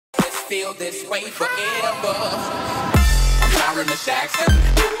feel this way forever. I'm sorry, Miss Jackson.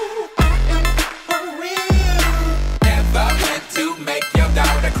 Never meant to make your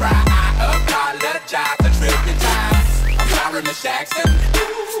daughter cry. I apologize a trillion times. I'm sorry, Miss Jackson.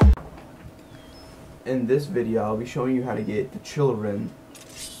 In this video, I'll be showing you how to get the Chillrend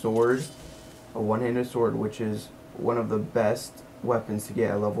sword, a one-handed sword, which is one of the best weapons to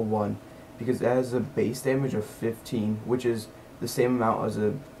get at level 1 because it has a base damage of 15, which is the same amount as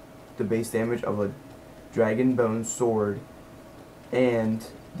the base damage of a dragon bone sword. And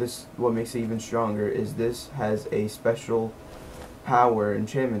this, what makes it even stronger is this has a special power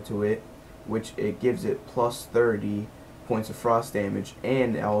enchantment to it, which it gives it plus 30 points of frost damage,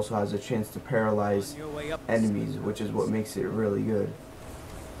 and it also has a chance to paralyze enemies, which is what makes it really good.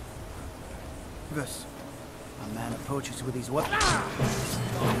 This, a man approaches with his weapon.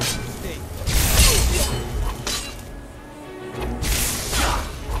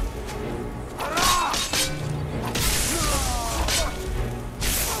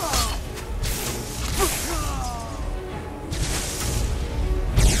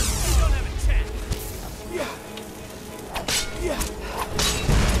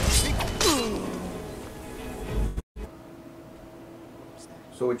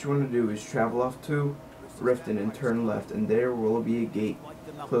 So what you want to do is travel off to Riften and turn left, and there will be a gate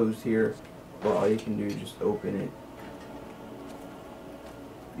closed here, but all you can do is just open it.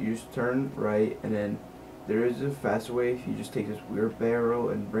 You just turn right, and then there is a faster way if you just take this weird barrel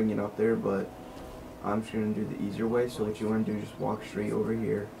and bring it up there, but I'm just going to do the easier way. So what you want to do is just walk straight over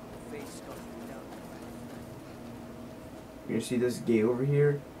here. You're going to see this gate over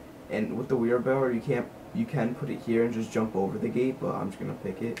here, and with the weird barrel you can put it here and just jump over the gate, but I'm just going to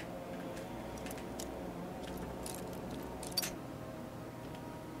pick it.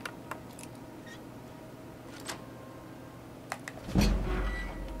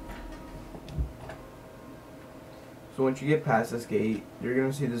 So once you get past this gate, you're going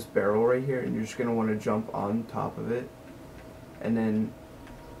to see this barrel right here, and you're just going to want to jump on top of it. And then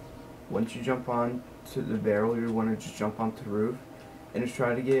once you jump on to the barrel, you want to just jump onto the roof and just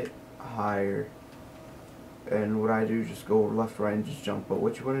try to get higher. And what I do is just go left, right, and just jump. But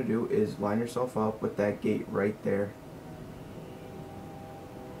what you want to do is line yourself up with that gate right there.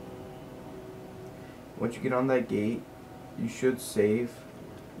 Once you get on that gate, you should save,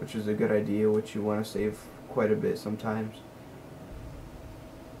 which is a good idea, which you want to save quite a bit sometimes.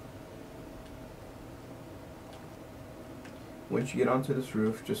 Once you get onto this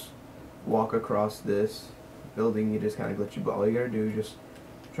roof, just walk across this building. It just kind of glitchy, but all you gotta do is just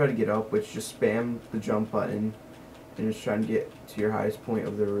try to get up, which just spam the jump button and just try and get to your highest point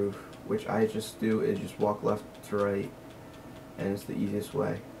of the roof, which I just do is just walk left to right, and it's the easiest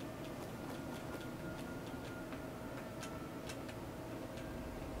way.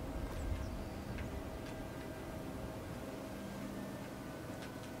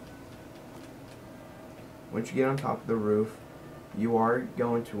 Once you get on top of the roof, you are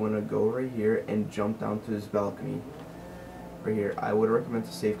going to want to go right here and jump down to this balcony right here. I would recommend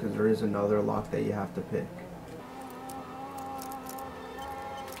to save because there is another lock that you have to pick.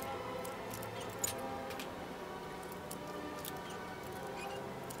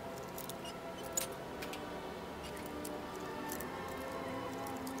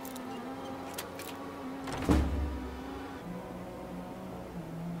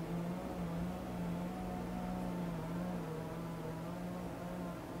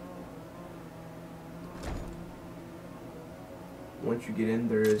 Once you get in,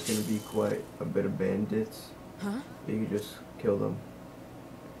 there is going to be quite a bit of bandits. You can just kill them.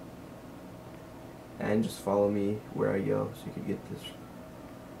 And just follow me where I go so you can get this.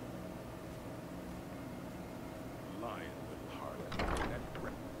 Lying little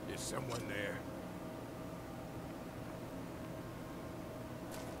harlot. Is someone there?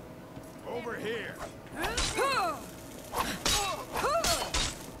 Over here!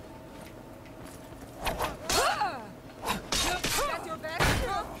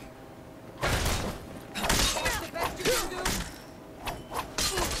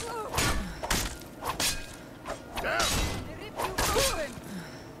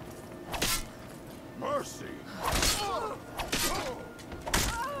 Mercy!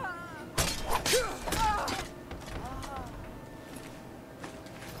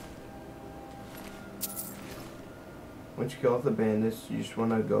 Once you kill off the bandits, you just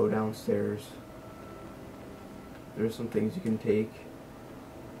want to go downstairs. There's some things you can take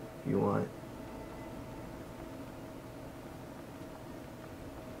if you want.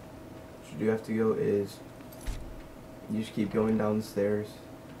 What you do have to go is you just keep going down the stairs.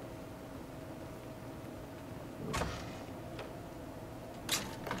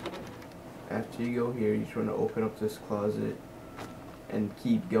 After you go here, you just want to open up this closet and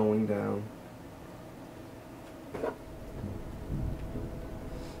keep going down.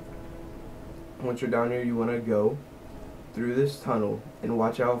 Once you're down here, you want to go through this tunnel and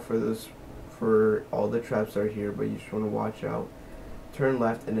watch out for all the traps that are here, but you just want to watch out. Turn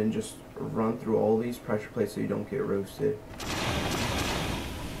left and then just run through all these pressure plates so you don't get roasted.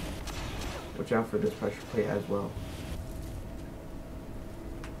 Watch out for this pressure plate as well.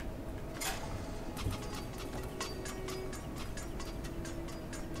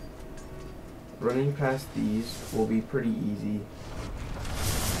 Running past these will be pretty easy.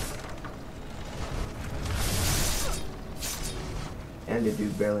 And they do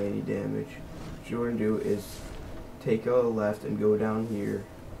barely any damage. What you want to do is take a left and go down here.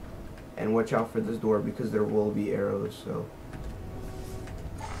 And watch out for this door because there will be arrows, so.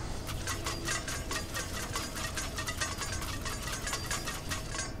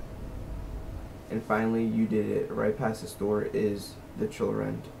 And finally, you did it. Right past this door is the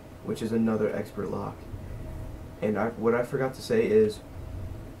Chillrend, which is another expert lock. And what I forgot to say is,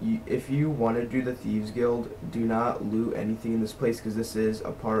 if you want to do the Thieves Guild, do not loot anything in this place because this is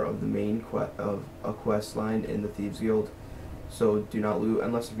a part of the main quest line in the Thieves Guild. So do not loot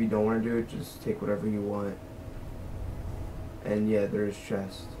unless if you don't want to do it, just take whatever you want. And yeah, there is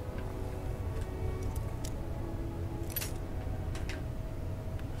chest.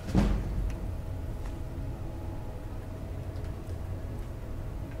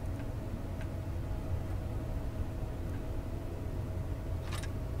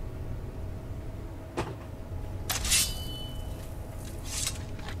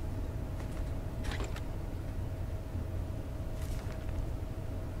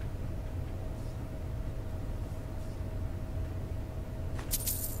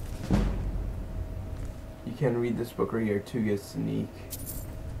 You can read this book right here to get sneak.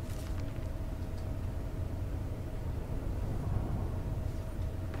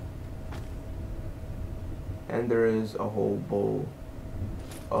 And there is a whole bowl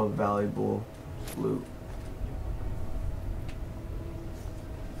of valuable loot.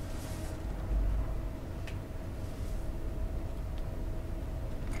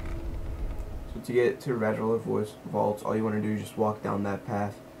 So to get to Red Roller Vaults, all you want to do is just walk down that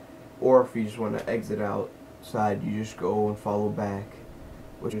path. Or if you just want to exit outside, you just go and follow back.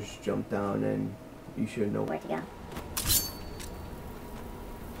 Or just jump down and you should know where to go.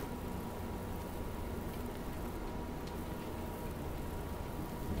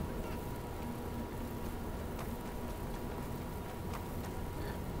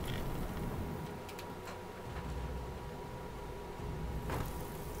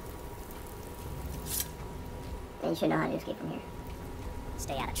 Then you should know how to escape from here.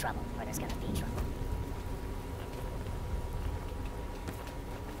 Stay out of trouble, or there's gonna be trouble.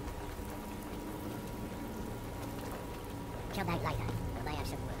 Kill that lighter. Nobody else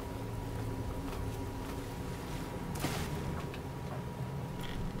should work.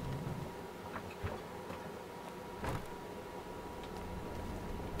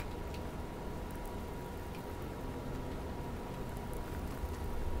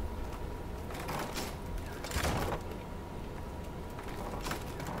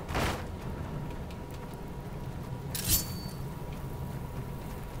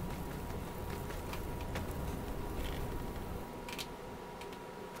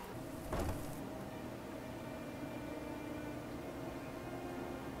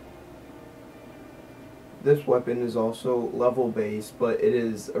 This weapon is also level based, but it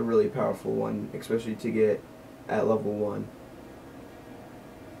is a really powerful one, especially to get at level 1.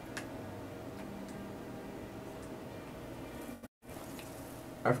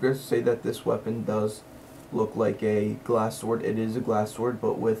 I forgot to say that this weapon does look like a glass sword. It is a glass sword,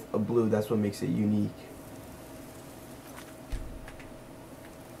 but with a blue. That's what makes it unique.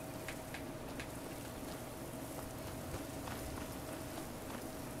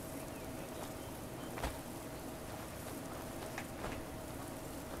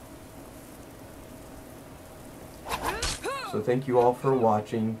 So thank you all for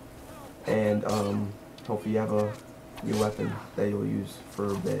watching, and hopefully you have a new weapon that you'll use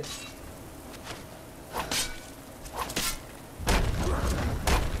for a bit.